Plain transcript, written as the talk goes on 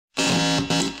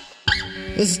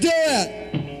Let's do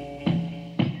it!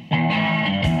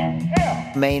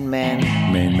 MainMan.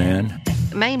 MainMan.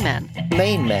 MainMan.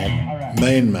 MainMan.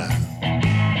 MainMan.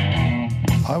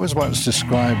 I was once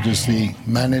described as the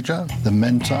manager, the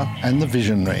mentor, and the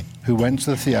visionary who went to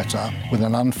the theatre with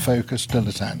an unfocused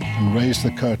dilettante and raised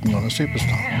the curtain on a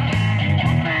superstar.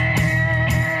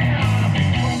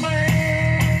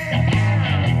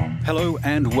 Hello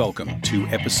and welcome to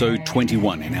episode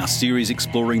 21 in our series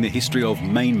exploring the history of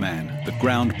MainMan, the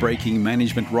groundbreaking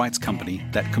management rights company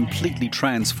that completely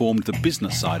transformed the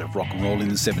business side of rock and roll in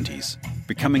the 70s,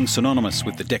 becoming synonymous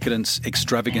with the decadence,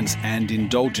 extravagance and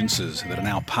indulgences that are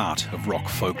now part of rock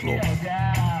folklore.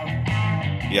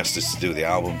 He asked us to do the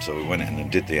album, so we went in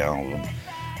and did the album,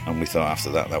 and we thought after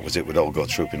that was it, we'd all go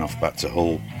trooping off back to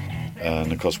Hull.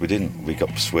 And of course we didn't. We got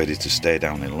persuaded to stay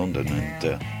down in London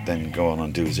and then go on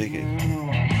and do Ziggy.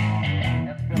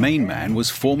 MainMan was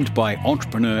formed by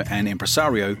entrepreneur and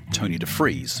impresario Tony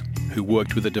DeFries, who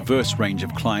worked with a diverse range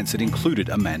of clients that included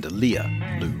Amanda Lear,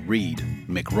 Lou Reed,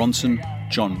 Mick Ronson,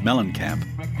 John Mellencamp,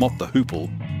 Mott the Hoople,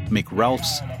 Mick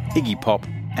Ralphs, Iggy Pop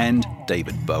and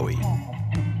David Bowie.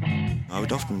 I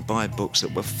would often buy books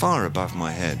that were far above my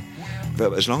head,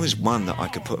 but as long as one that I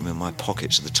could put them in my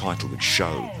pocket so the title would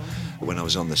show. When I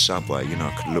was on the subway,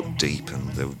 I could look deep and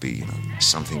there would be,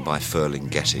 something by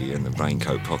Ferlinghetti in the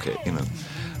raincoat pocket,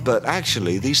 But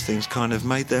actually, these things kind of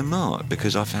made their mark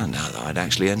because I found out that I'd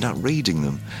actually end up reading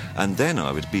them. And then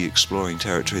I would be exploring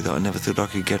territory that I never thought I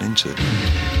could get into.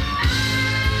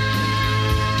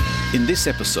 In this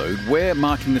episode, we're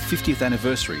marking the 50th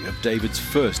anniversary of David's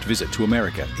first visit to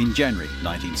America in January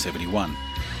 1971,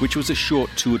 which was a short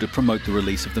tour to promote the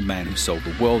release of the Man Who Sold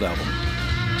the World album.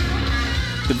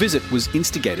 The visit was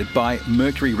instigated by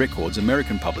Mercury Records'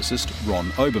 American publicist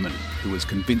Ron Oberman, who was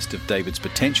convinced of David's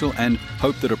potential and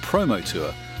hoped that a promo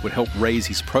tour would help raise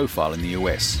his profile in the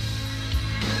US.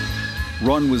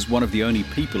 Ron was one of the only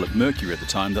people at Mercury at the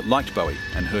time that liked Bowie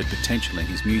and heard potential in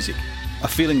his music, a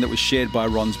feeling that was shared by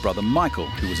Ron's brother Michael,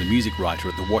 who was a music writer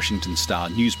at the Washington Star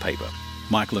newspaper.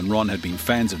 Michael and Ron had been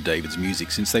fans of David's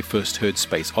music since they first heard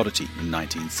Space Oddity in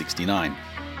 1969.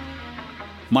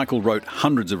 Michael wrote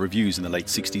hundreds of reviews in the late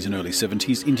 60s and early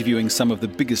 70s, interviewing some of the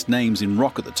biggest names in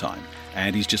rock at the time,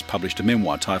 and he's just published a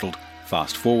memoir titled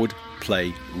Fast Forward,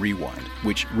 Play, Rewind,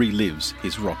 which relives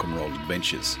his rock and roll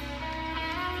adventures.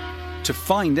 To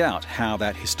find out how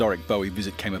that historic Bowie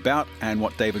visit came about and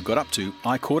what David got up to,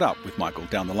 I caught up with Michael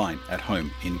down the line at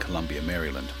home in Columbia,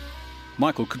 Maryland.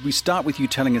 Michael, could we start with you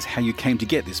telling us how you came to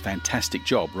get this fantastic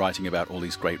job writing about all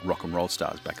these great rock and roll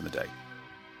stars back in the day?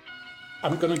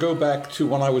 I'm going to go back to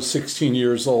when I was 16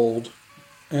 years old,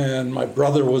 and my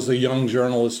brother was a young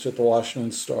journalist at the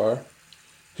Washington Star.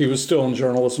 He was still in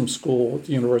journalism school at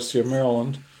the University of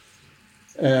Maryland,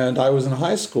 and I was in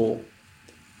high school,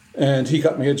 and he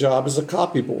got me a job as a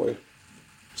copy boy.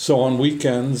 So on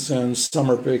weekends and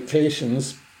summer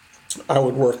vacations, I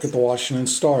would work at the Washington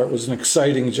Star. It was an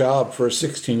exciting job for a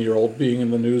 16-year-old being in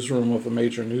the newsroom of a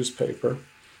major newspaper.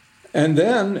 And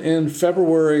then in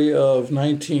February of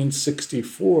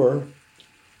 1964,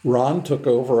 Ron took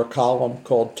over a column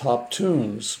called Top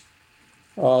Tunes.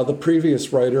 The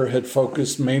previous writer had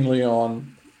focused mainly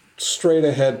on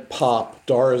straight-ahead pop,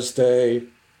 Doris Day,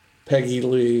 Peggy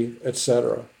Lee,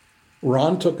 etc.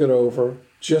 Ron took it over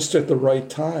just at the right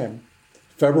time.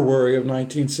 February of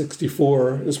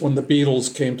 1964 is when the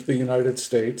Beatles came to the United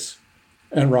States,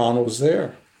 and Ron was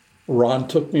there. Ron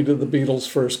took me to the Beatles'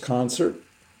 first concert.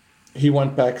 He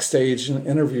went backstage and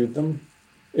interviewed them.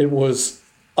 It was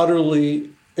utterly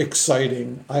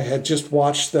exciting. I had just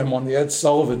watched them on the Ed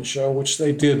Sullivan Show, which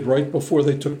they did right before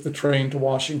they took the train to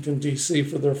Washington, D.C.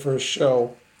 for their first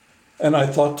show. And I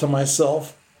thought to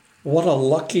myself, what a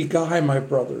lucky guy my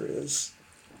brother is.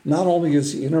 Not only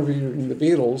is he interviewing the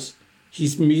Beatles,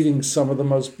 he's meeting some of the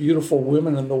most beautiful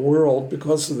women in the world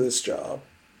because of this job.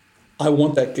 I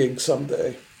want that gig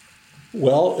someday.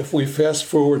 Well, if we fast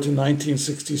forward to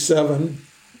 1967,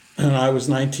 and I was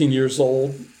 19 years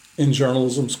old in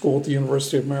journalism school at the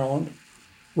University of Maryland,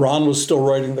 Ron was still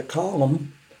writing the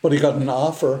column, but he got an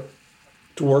offer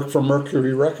to work for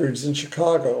Mercury Records in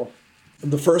Chicago.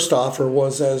 The first offer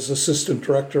was as assistant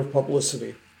director of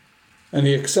publicity, and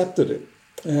he accepted it.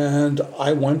 And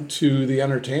I went to the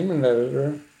entertainment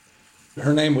editor.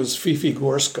 Her name was Fifi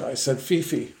Gorska. I said,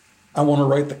 Fifi, I want to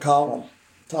write the column,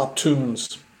 Top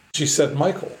Tunes. She said,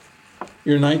 Michael,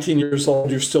 you're 19 years old,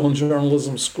 you're still in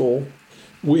journalism school.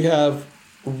 We have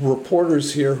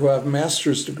reporters here who have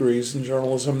master's degrees in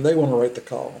journalism. They want to write the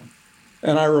column.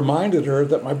 And I reminded her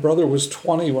that my brother was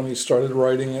 20 when he started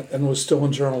writing it and was still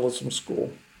in journalism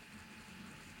school.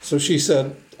 So she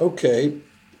said, okay,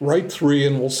 write 3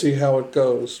 and we'll see how it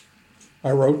goes.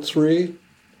 I wrote 3,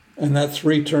 and that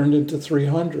 3 turned into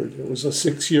 300. It was a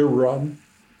 6-year run,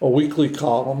 a weekly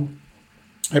column.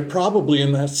 I probably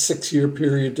in that 6-year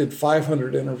period did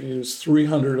 500 interviews,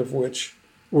 300 of which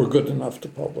were good enough to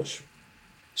publish.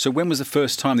 So when was the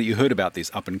first time that you heard about this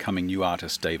up-and-coming new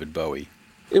artist, David Bowie?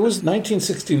 It was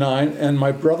 1969, and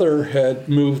my brother had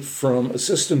moved from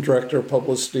assistant director of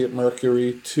publicity at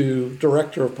Mercury to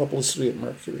director of publicity at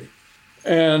Mercury.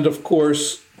 And of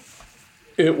course,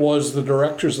 it was the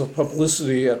directors of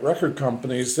publicity at record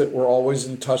companies that were always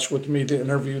in touch with me to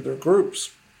interview their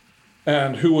groups.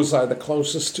 And who was I the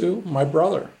closest to? My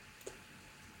brother.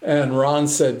 And Ron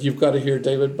said, "You've got to hear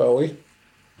David Bowie."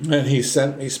 And he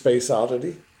sent me Space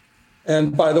Oddity.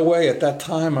 And by the way, at that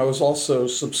time, I was also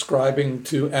subscribing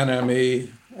to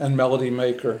NME and Melody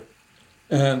Maker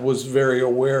and was very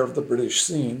aware of the British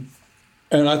scene.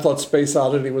 And I thought Space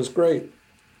Oddity was great.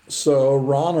 So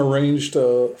Ron arranged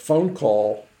a phone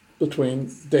call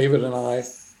between David and I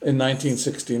in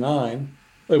 1969.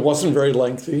 It wasn't very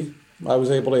lengthy. I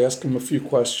was able to ask him a few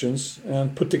questions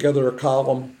and put together a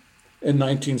column in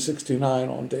 1969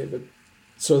 on David.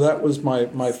 So that was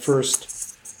my first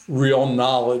real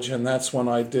knowledge, and that's when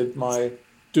I did my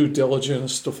due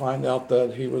diligence to find out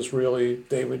that he was really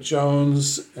David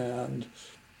Jones and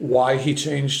why he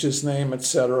changed his name,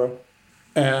 etc.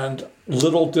 And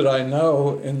little did I know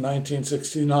in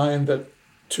 1969 that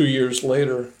 2 years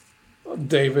later,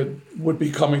 David would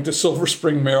be coming to Silver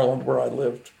Spring, Maryland, where I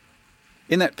lived.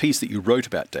 In that piece that you wrote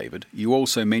about David, you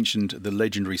also mentioned the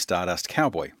legendary Stardust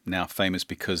Cowboy, now famous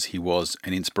because he was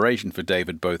an inspiration for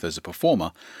David both as a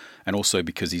performer and also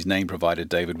because his name provided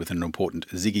David with an important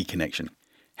Ziggy connection.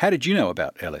 How did you know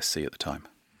about LSC at the time?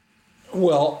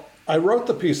 Well, I wrote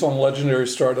the piece on legendary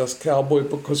Stardust Cowboy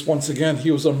because, once again,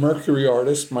 he was a Mercury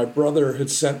artist. My brother had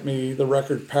sent me the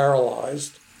record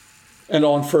Paralyzed. And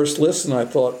on first listen, I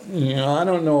thought, I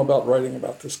don't know about writing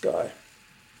about this guy.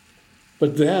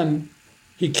 But then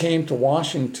he came to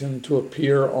Washington to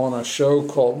appear on a show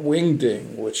called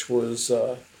Wingding, which was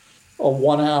a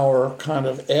 1-hour kind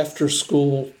of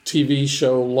after-school TV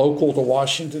show local to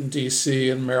Washington, D.C.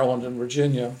 and Maryland and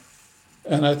Virginia.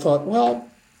 And I thought, well,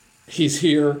 he's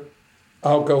here.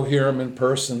 I'll go hear him in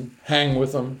person, hang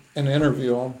with him, and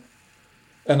interview him.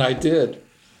 And I did.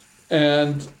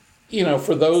 And,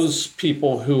 for those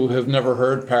people who have never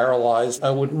heard Paralyzed,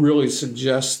 I would really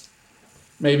suggest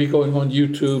maybe going on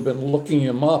YouTube and looking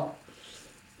him up.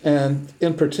 And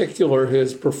in particular,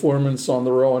 his performance on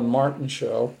the Rowan Martin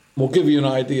show will give you an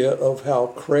idea of how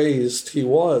crazed he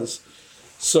was.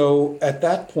 So at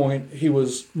that point, he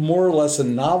was more or less a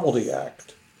novelty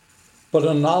act, but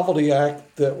a novelty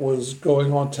act that was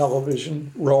going on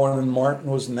television. Rowan and Martin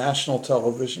was national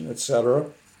television, etc.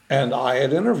 And I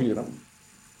had interviewed him.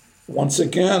 Once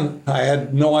again, I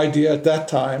had no idea at that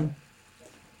time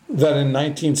that in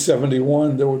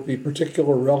 1971 there would be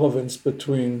particular relevance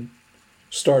between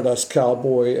Stardust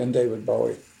Cowboy and David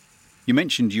Bowie. You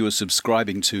mentioned you were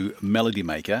subscribing to Melody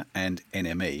Maker and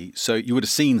NME, so you would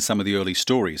have seen some of the early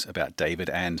stories about David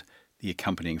and the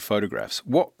accompanying photographs.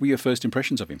 What were your first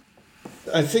impressions of him?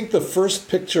 I think the first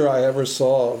picture I ever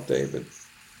saw of David,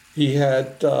 he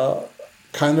had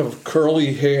kind of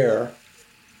curly hair,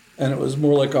 and it was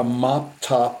more like a mop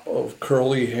top of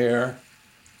curly hair.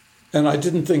 And I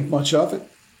didn't think much of it.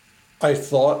 I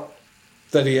thought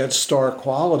that he had star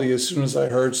quality as soon as I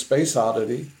heard Space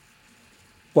Oddity.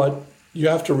 But you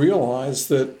have to realize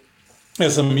that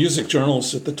as a music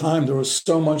journalist at the time, there was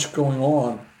so much going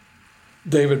on.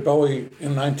 David Bowie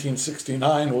in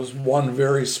 1969 was one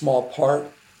very small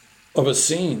part of a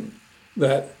scene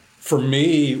that, for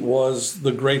me, was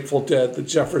the Grateful Dead, the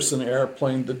Jefferson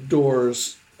Airplane, the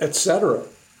Doors, etc.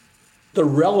 The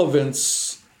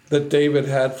relevance that David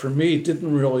had for me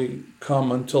didn't really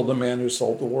come until The Man Who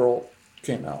Sold the World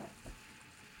came out.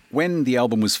 When the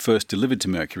album was first delivered to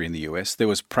Mercury in the US, there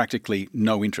was practically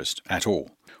no interest at all.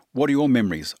 What are your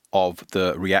memories of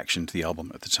the reaction to the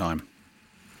album at the time?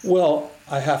 Well,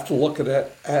 I have to look at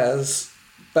it as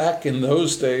back in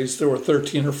those days, there were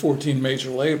 13 or 14 major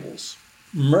labels.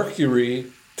 Mercury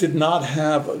did not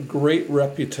have a great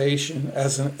reputation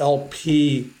as an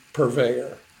LP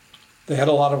purveyor. They had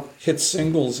a lot of hit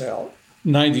singles out,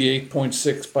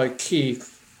 98.6 by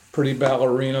Keith, Pretty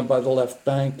Ballerina by the Left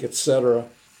Bank, etc.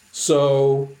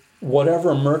 So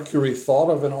whatever Mercury thought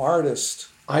of an artist,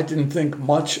 I didn't think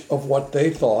much of what they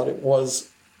thought. It was,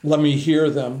 let me hear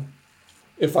them.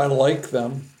 If I like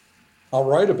them, I'll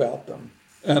write about them.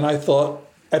 And I thought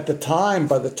at the time,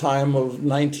 by the time of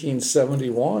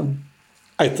 1971,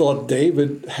 I thought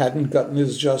David hadn't gotten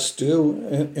his just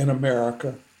due in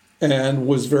America. and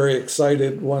was very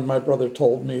excited when my brother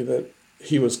told me that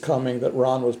he was coming, that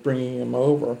Ron was bringing him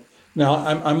over. Now,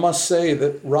 I must say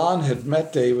that Ron had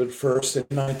met David first in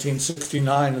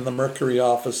 1969 in the Mercury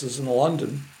offices in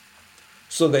London.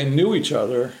 So they knew each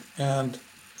other, and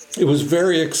it was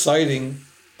very exciting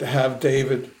to have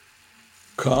David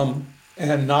come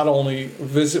and not only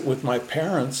visit with my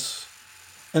parents,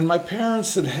 and my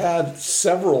parents had had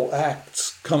several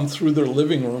acts come through their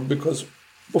living room because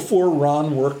before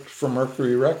Ron worked for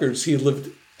Mercury Records, he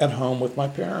lived at home with my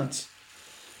parents.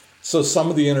 So some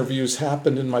of the interviews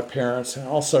happened in my parents'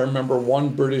 house. I remember one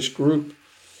British group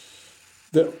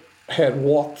that had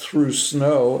walked through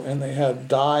snow and they had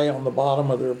dye on the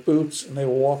bottom of their boots, and they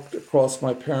walked across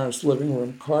my parents' living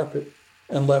room carpet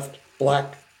and left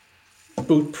black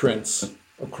boot prints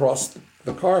across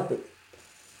the carpet.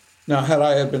 Now, had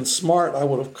I been smart, I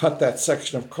would have cut that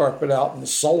section of carpet out and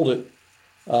sold it.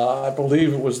 I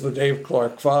believe it was the Dave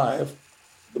Clark 5,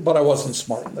 but I wasn't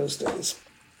smart in those days.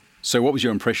 So what was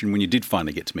your impression when you did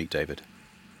finally get to meet David?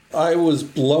 I was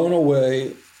blown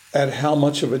away at how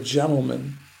much of a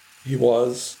gentleman he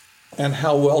was and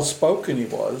how well-spoken he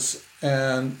was.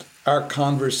 And our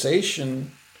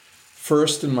conversation,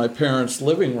 first in my parents'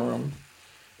 living room,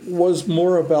 was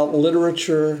more about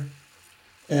literature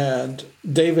and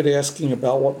David asking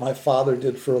about what my father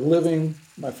did for a living.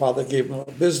 My father gave him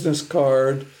a business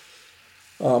card.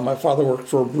 My father worked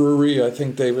for a brewery. I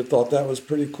think David thought that was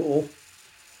pretty cool.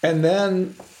 And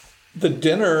then the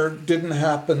dinner didn't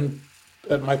happen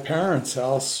at my parents'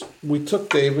 house. We took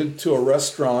David to a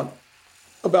restaurant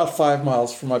about 5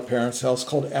 miles from my parents' house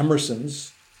called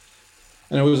Emerson's.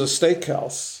 And it was a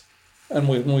steakhouse. And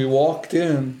when we walked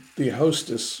in, the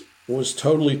hostess was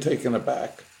totally taken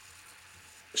aback.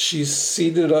 She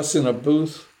seated us in a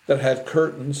booth that had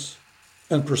curtains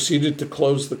and proceeded to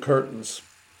close the curtains.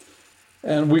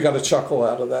 And we got a chuckle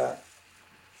out of that.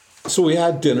 So we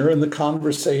had dinner and the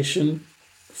conversation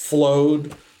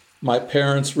flowed. My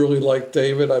parents really liked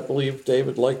David. I believe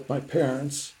David liked my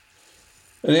parents.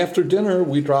 And after dinner,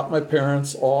 we dropped my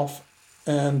parents off,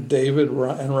 and David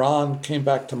and Ron came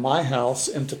back to my house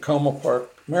in Tacoma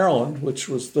Park, Maryland, which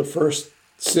was the first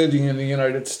city in the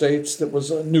United States that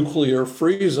was a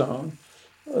nuclear-free zone.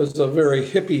 It was a very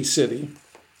hippie city.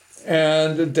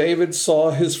 And David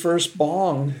saw his first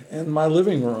bong in my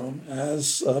living room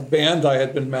as a band I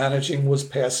had been managing was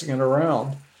passing it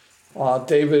around.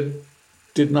 David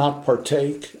did not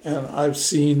partake, and I've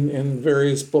seen in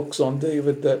various books on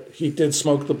David that he did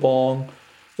smoke the bong,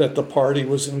 that the party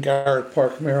was in Garrett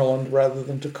Park, Maryland, rather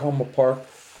than Tacoma Park,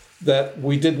 that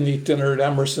we didn't eat dinner at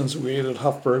Emerson's, we ate at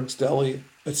Huffberg's Deli,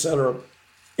 etc.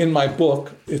 In my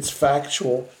book, it's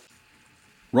factual.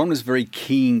 Ron was very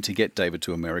keen to get David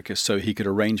to America so he could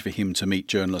arrange for him to meet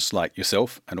journalists like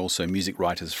yourself and also music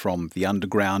writers from the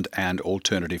underground and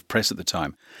alternative press at the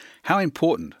time. How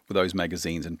important were those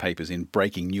magazines and papers in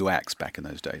breaking new acts back in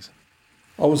those days?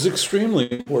 It was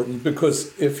extremely important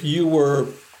because if you were,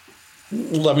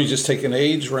 let me just take an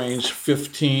age range,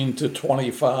 15 to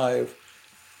 25,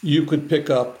 you could pick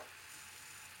up,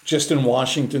 just in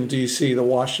Washington, D.C., the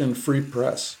Washington Free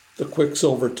Press, the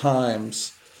Quicksilver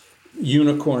Times,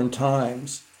 Unicorn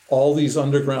Times, all these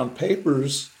underground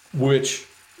papers, which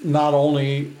not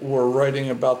only were writing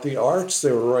about the arts,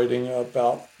 they were writing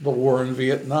about the war in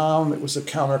Vietnam. It was a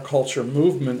counterculture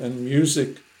movement, and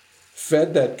music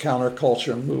fed that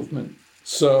counterculture movement.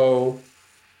 So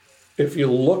if you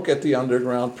look at the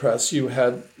underground press, you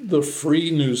had the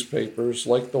free newspapers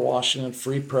like the Washington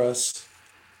Free Press,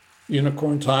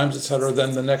 Unicorn Times, etc.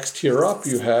 Then the next tier up,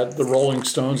 you had the Rolling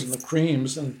Stones and the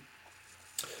Creams. And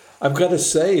I've got to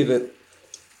say that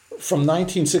from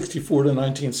 1964 to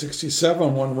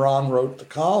 1967, when Ron wrote the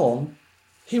column,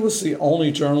 he was the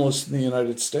only journalist in the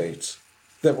United States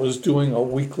that was doing a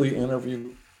weekly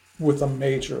interview with a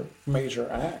major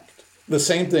act. The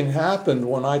same thing happened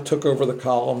when I took over the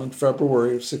column in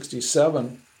February of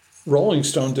 67. Rolling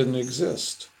Stone didn't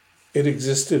exist. It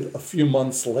existed a few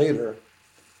months later,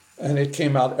 and it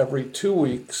came out every 2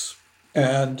 weeks.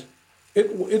 And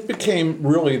it became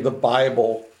really the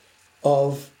Bible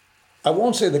of, I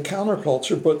won't say the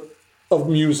counterculture, but of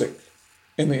music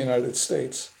in the United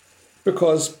States,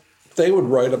 because they would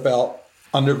write about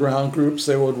underground groups,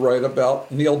 they would write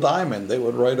about Neil Diamond, they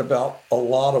would write about a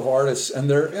lot of artists, and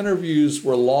their interviews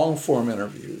were long-form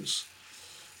interviews.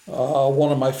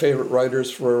 One of my favorite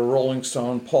writers for Rolling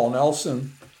Stone, Paul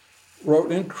Nelson,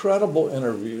 wrote incredible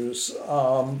interviews,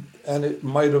 and it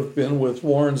might have been with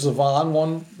Warren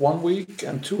Zevon one week,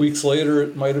 and 2 weeks later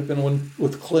it might have been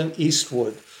with Clint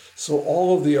Eastwood. So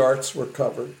all of the arts were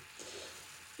covered.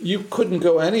 You couldn't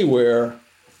go anywhere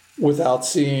without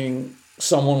seeing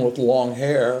someone with long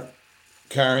hair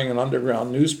carrying an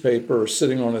underground newspaper or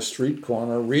sitting on a street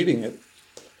corner reading it.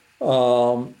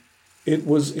 It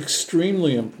was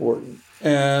extremely important.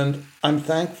 And I'm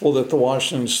thankful that the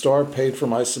Washington Star paid for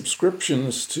my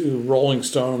subscriptions to Rolling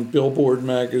Stone, Billboard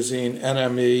magazine,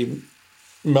 NME,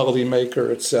 Melody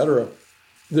Maker, etc.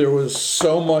 There was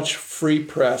so much free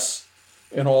press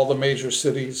in all the major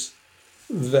cities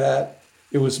that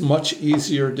it was much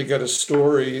easier to get a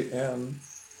story in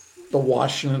the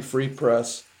Washington Free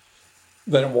Press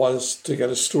than it was to get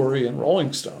a story in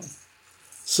Rolling Stone.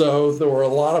 So there were a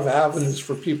lot of avenues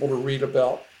for people to read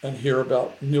about and hear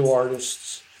about new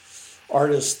artists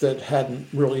that hadn't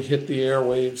really hit the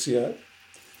airwaves yet,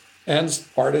 and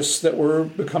artists that were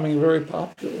becoming very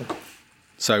popular.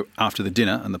 So after the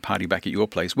dinner and the party back at your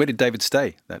place, where did David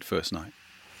stay that first night?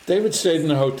 David stayed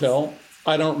in a hotel.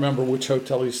 I don't remember which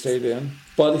hotel he stayed in,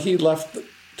 but he left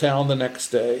town the next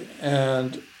day.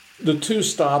 And the two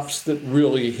stops that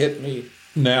really hit me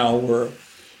now were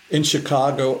in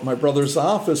Chicago at my brother's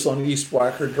office on East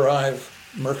Wacker Drive.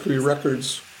 Mercury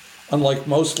Records, unlike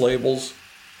most labels,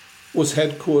 was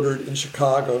headquartered in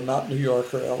Chicago, not New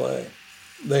York or LA.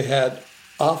 They had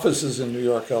offices in New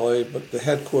York, LA, but the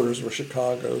headquarters were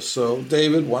Chicago. So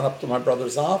David went up to my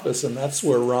brother's office, and that's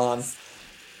where Ron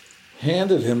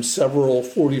handed him several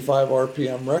 45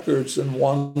 RPM records, and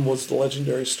one was the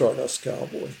legendary Stardust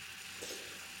Cowboy.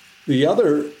 The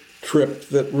other trip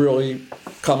that really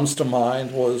comes to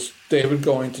mind was David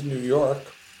going to New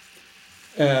York,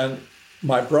 and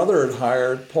my brother had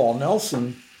hired Paul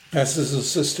Nelson as his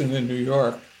assistant in New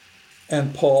York,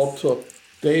 and Paul took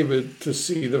David to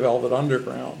see the Velvet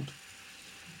Underground.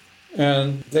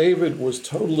 And David was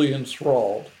totally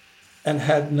enthralled and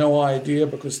had no idea,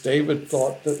 because David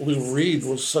thought that Lou Reed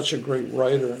was such a great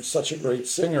writer and such a great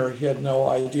singer. He had no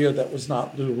idea that was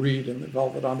not Lou Reed in the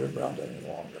Velvet Underground any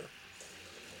longer.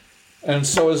 And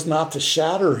so as not to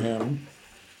shatter him,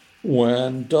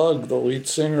 when Doug, the lead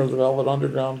singer of the Velvet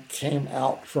Underground, came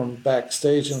out from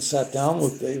backstage and sat down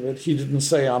with David, he didn't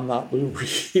say, "I'm not Lou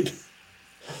Reed."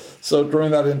 So during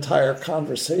that entire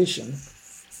conversation,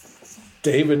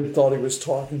 David thought he was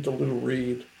talking to Lou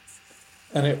Reed.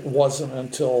 And it wasn't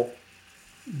until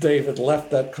David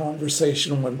left that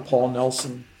conversation when Paul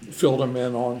Nelson filled him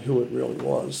in on who it really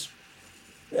was.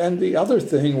 And the other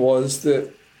thing was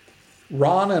that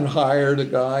Ron had hired a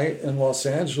guy in Los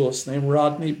Angeles named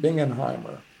Rodney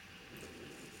Bingenheimer.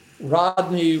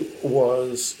 Rodney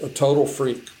was a total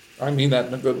freak. I mean that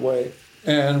in a good way.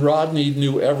 And Rodney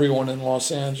knew everyone in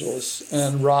Los Angeles.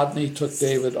 And Rodney took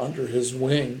David under his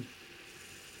wing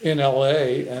in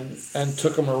LA and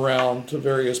took him around to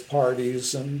various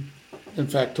parties, and in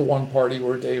fact to one party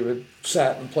where David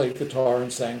sat and played guitar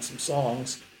and sang some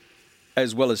songs.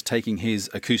 As well as taking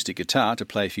his acoustic guitar to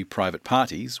play a few private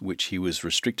parties, which he was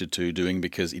restricted to doing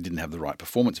because he didn't have the right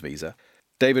performance visa,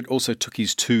 David also took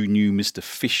his two new Mr.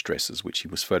 Fish dresses, which he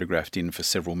was photographed in for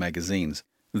several magazines.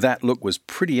 That look was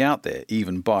pretty out there,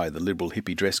 even by the liberal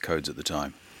hippie dress codes at the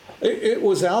time. It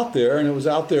was out there, and it was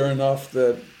out there enough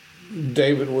that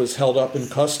David was held up in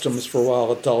customs for a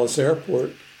while at Dulles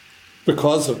Airport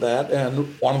because of that.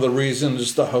 And one of the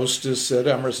reasons the hostess at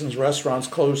Emerson's Restaurants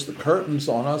closed the curtains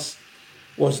on us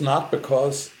was not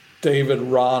because David,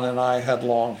 Ron, and I had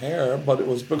long hair, but it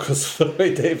was because of the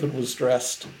way David was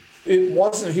dressed. He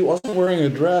wasn't wearing a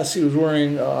dress. He was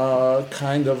wearing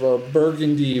kind of a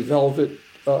burgundy velvet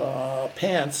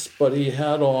pants, but he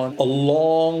had on a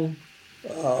long,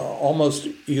 almost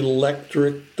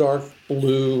electric dark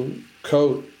blue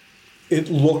coat. It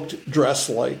looked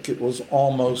dress-like. It was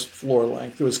almost floor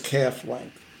length. It was calf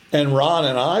length. And Ron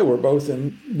and I were both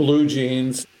in blue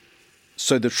jeans.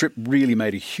 So the trip really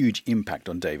made a huge impact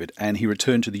on David, and he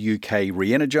returned to the UK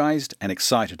re-energised and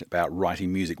excited about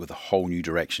writing music with a whole new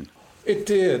direction. It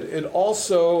did. It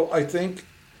also, I think,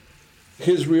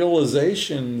 his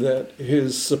realization that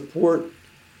his support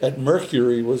at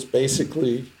Mercury was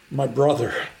basically my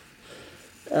brother.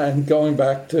 And going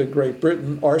back to Great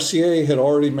Britain, RCA had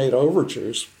already made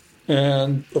overtures.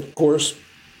 And, of course,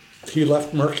 he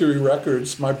left Mercury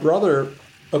Records. My brother,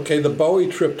 the Bowie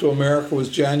trip to America was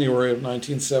January of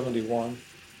 1971,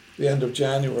 the end of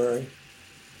January.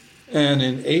 And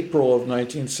in April of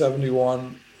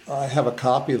 1971, I have a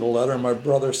copy of the letter. My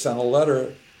brother sent a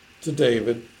letter to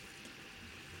David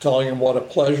telling him what a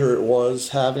pleasure it was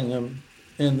having him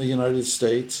in the United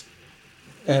States,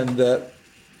 and that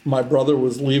my brother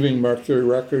was leaving Mercury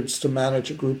Records to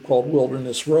manage a group called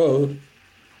Wilderness Road,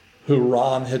 who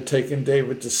Ron had taken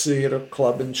David to see at a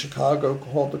club in Chicago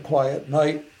called The Quiet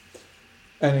Night.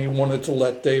 And he wanted to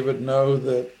let David know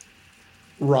that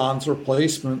Ron's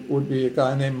replacement would be a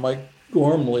guy named Mike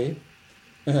Gormley,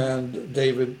 and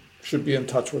David should be in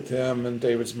touch with him, and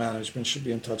David's management should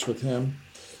be in touch with him.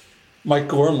 Mike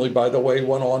Gormley, by the way,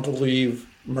 went on to leave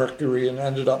Mercury and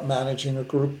ended up managing a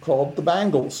group called the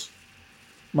Bangles.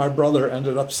 My brother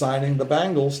ended up signing the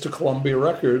Bangles to Columbia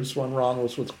Records when Ron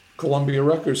was with Columbia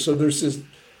Records. So there's this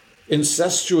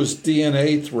incestuous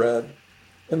DNA thread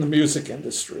in the music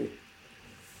industry,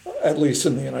 at least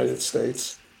in the United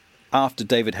States. After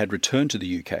David had returned to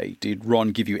the UK, did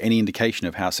Ron give you any indication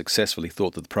of how successful he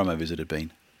thought that the promo visit had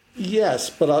been? Yes,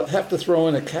 but I'll have to throw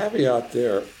in a caveat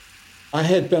there. I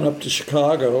had been up to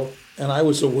Chicago, and I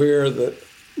was aware that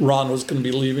Ron was going to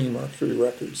be leaving Mercury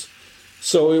Records.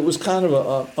 So it was kind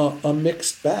of a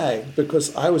mixed bag,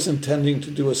 because I was intending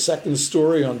to do a second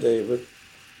story on David,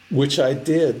 which I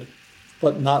did,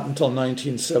 but not until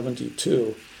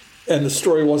 1972. And the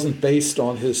story wasn't based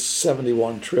on his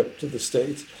 71 trip to the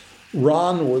States.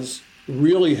 Ron was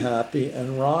really happy,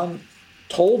 and Ron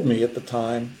told me at the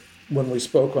time when we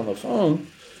spoke on the phone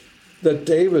that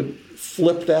David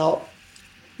flipped out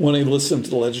when he listened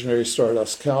to the legendary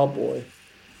Stardust Cowboy.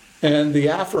 And the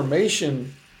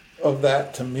affirmation of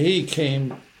that to me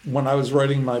came when I was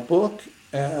writing my book,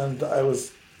 and I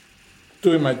was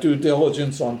doing my due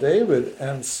diligence on David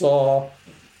and saw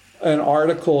an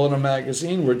article in a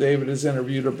magazine where David is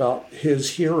interviewed about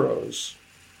his heroes,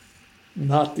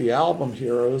 not the album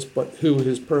heroes, but who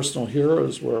his personal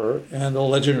heroes were, and the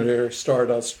legendary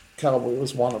Stardust Cowboy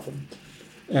was one of them.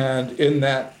 And in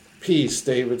that piece,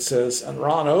 David says, and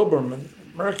Ron Oberman,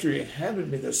 Mercury,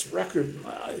 handed me this record,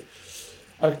 and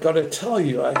I've got to tell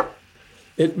you,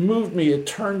 it moved me, it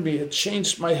turned me, it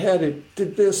changed my head, it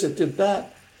did this, it did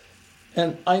that.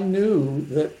 And I knew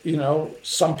that,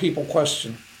 some people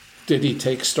question, did he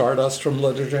take Stardust from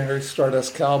legendary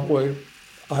Stardust Cowboy?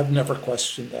 I've never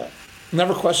questioned that.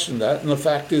 Never questioned that. And the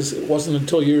fact is, it wasn't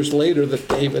until years later that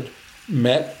David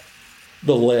met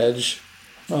the Ledge,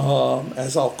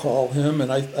 as I'll call him.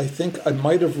 And I think I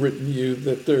might have written you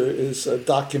that there is a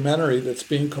documentary that's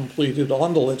being completed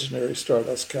on the legendary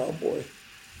Stardust Cowboy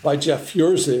by Jeff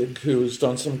Feuerzig, who's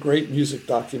done some great music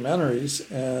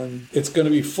documentaries. And it's going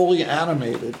to be fully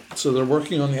animated. So they're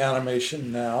working on the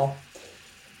animation now.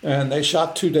 And they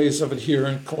shot 2 days of it here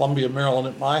in Columbia, Maryland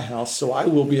at my house. So I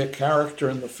will be a character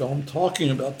in the film talking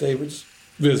about David's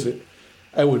visit.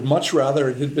 I would much rather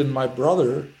it had been my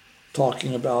brother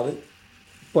talking about it,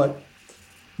 but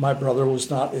my brother was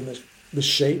not in the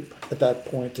shape at that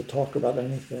point to talk about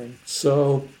anything.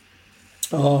 So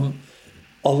a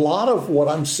lot of what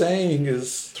I'm saying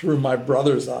is through my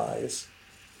brother's eyes.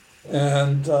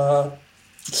 And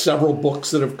several books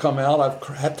that have come out, I've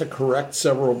had to correct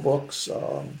several books,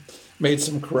 made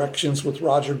some corrections with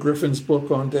Roger Griffin's book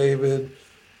on David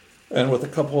and with a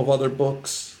couple of other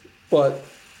books. But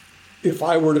if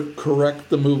I were to correct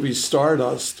the movie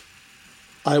Stardust,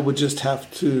 I would just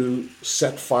have to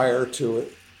set fire to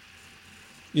it.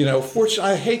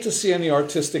 Fortunately, I hate to see any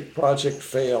artistic project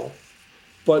fail,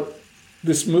 but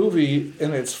this movie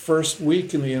in its first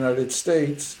week in the United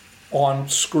States on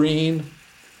screen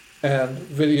and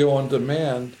video on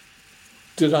demand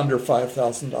did under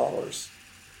 $5,000.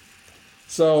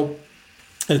 So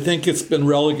I think it's been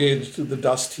relegated to the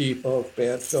dust heap of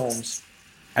bad films.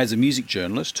 As a music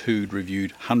journalist who'd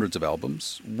reviewed hundreds of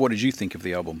albums, what did you think of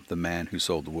the album The Man Who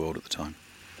Sold the World at the time?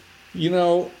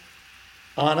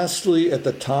 Honestly, at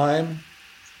the time,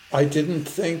 I didn't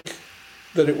think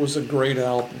that it was a great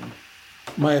album.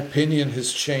 My opinion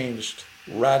has changed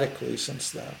radically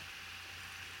since then.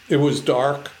 It was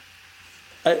dark.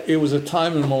 It was a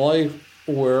time in my life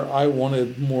where I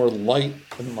wanted more light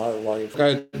in my life. I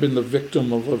had been the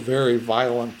victim of a very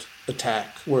violent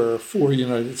attack where 4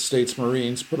 United States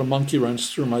Marines put a monkey wrench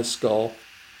through my skull,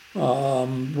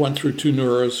 went through 2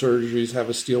 neurosurgeries, have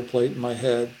a steel plate in my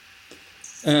head.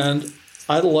 And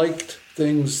I liked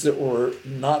things that were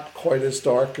not quite as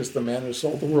dark as The Man Who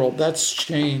Sold the World. That's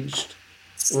changed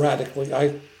radically.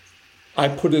 I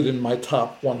put it in my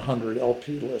top 100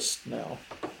 LP list now.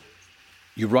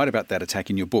 You write about that attack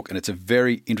in your book, and it's a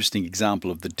very interesting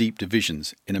example of the deep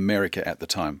divisions in America at the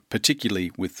time,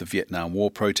 particularly with the Vietnam War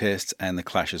protests and the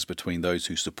clashes between those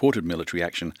who supported military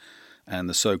action and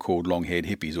the so-called long-haired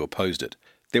hippies who opposed it.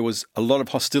 There was a lot of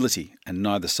hostility, and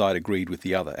neither side agreed with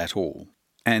the other at all.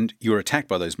 And you were attacked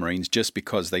by those Marines just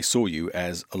because they saw you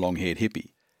as a long-haired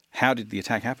hippie. How did the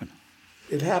attack happen?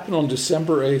 It happened on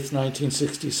December 8th,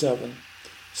 1967.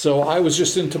 So I was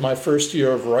just into my first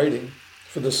year of writing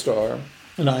for the Star.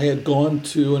 And I had gone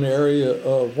to an area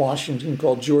of Washington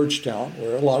called Georgetown,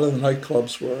 where a lot of the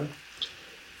nightclubs were.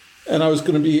 And I was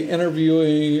going to be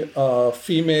interviewing a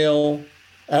female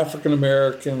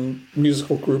African-American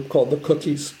musical group called the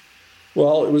Cookies.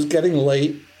 Well, it was getting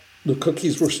late. The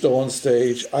cookies were still on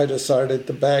stage. I decided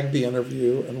to bag the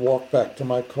interview and walk back to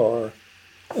my car.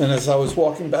 And as I was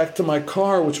walking back to my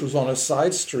car, which was on a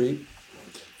side street,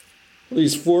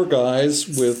 these 4 guys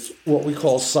with what we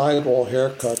call sidewall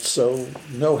haircuts, so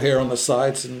no hair on the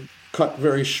sides and cut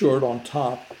very short on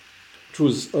top, which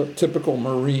was a typical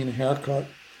Marine haircut.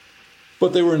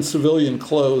 But they were in civilian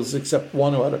clothes, except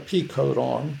one who had a pea coat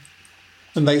on.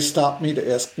 And they stopped me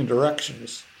to ask me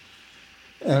directions.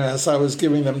 And as I was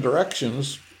giving them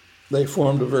directions, they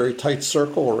formed a very tight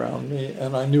circle around me,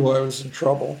 and I knew I was in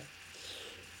trouble.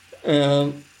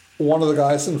 And one of the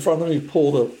guys in front of me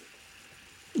pulled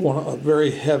a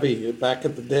very heavy, back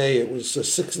in the day, it was a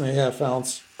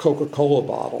 6.5-ounce Coca-Cola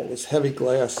bottle. It was heavy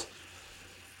glass.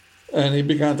 And he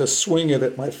began to swing it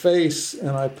at my face,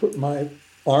 and I put my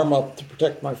arm up to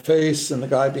protect my face, and the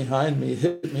guy behind me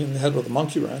hit me in the head with a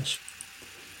monkey wrench.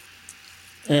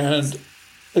 And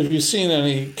if you've seen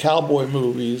any cowboy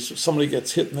movies, if somebody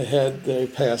gets hit in the head, they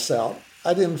pass out.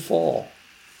 I didn't fall.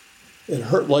 It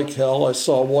hurt like hell. I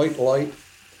saw white light,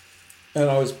 and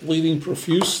I was bleeding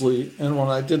profusely. And when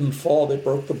I didn't fall, they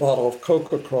broke the bottle of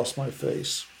Coke across my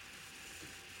face.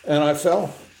 And I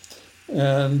fell.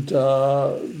 And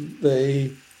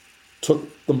they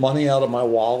took the money out of my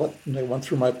wallet, and they went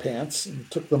through my pants and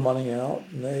took the money out.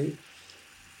 And they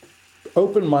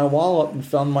opened my wallet and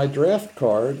found my draft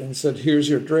card and said, "Here's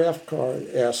your draft card,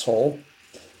 asshole,"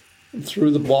 and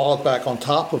threw the wallet back on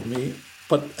top of me.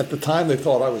 But at the time, they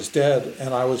thought I was dead,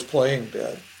 and I was playing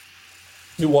dead.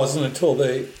 It wasn't until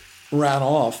they ran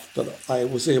off that I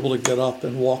was able to get up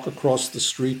and walk across the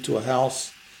street to a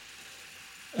house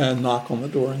and knock on the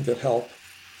door and get help.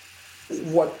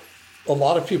 What a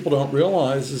lot of people don't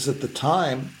realize is at the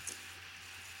time,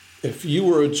 if you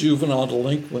were a juvenile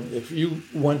delinquent, if you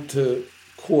went to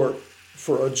court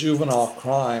for a juvenile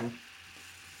crime,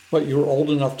 but you were old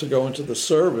enough to go into the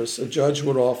service, a judge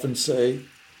would often say,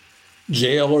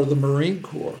 jail or the Marine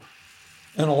Corps.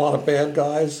 And a lot of bad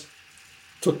guys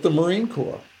took the Marine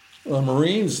Corps. The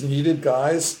Marines needed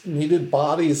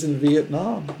bodies in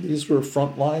Vietnam. These were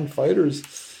frontline fighters.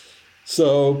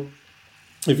 So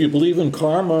if you believe in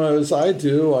karma, as I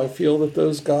do, I feel that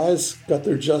those guys got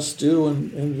their just due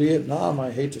in Vietnam.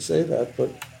 I hate to say that, but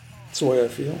it's the way I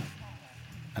feel.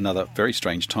 Another very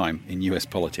strange time in US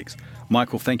politics.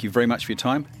 Michael, thank you very much for your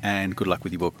time, and good luck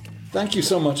with your book. Thank you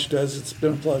so much, Des. It's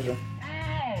been a pleasure.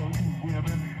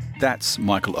 That's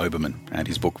Michael Oberman, and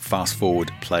his book Fast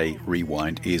Forward, Play,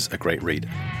 Rewind is a great read.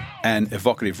 An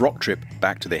evocative rock trip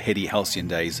back to the heady halcyon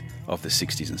days of the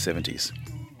 60s and 70s.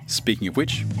 Speaking of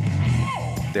which,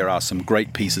 there are some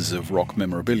great pieces of rock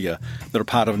memorabilia that are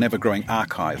part of an ever-growing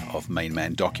archive of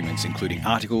MainMan documents, including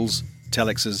articles,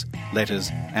 telexes,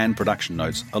 letters and production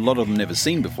notes, a lot of them never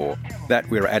seen before, that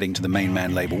we're adding to the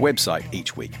MainMan label website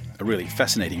each week. A really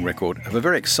fascinating record of a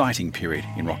very exciting period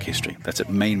in rock history. That's at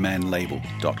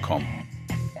mainmanlabel.com.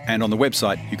 And on the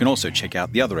website, you can also check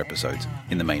out the other episodes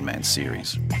in the MainMan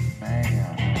series.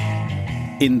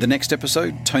 In the next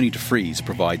episode, Tony DeFries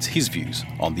provides his views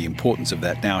on the importance of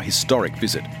that now historic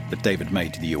visit that David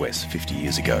made to the US 50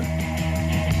 years ago.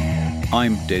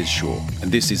 I'm Des Shaw,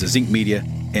 and this is a Zinc Media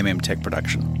MM Tech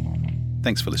production.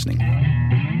 Thanks for listening.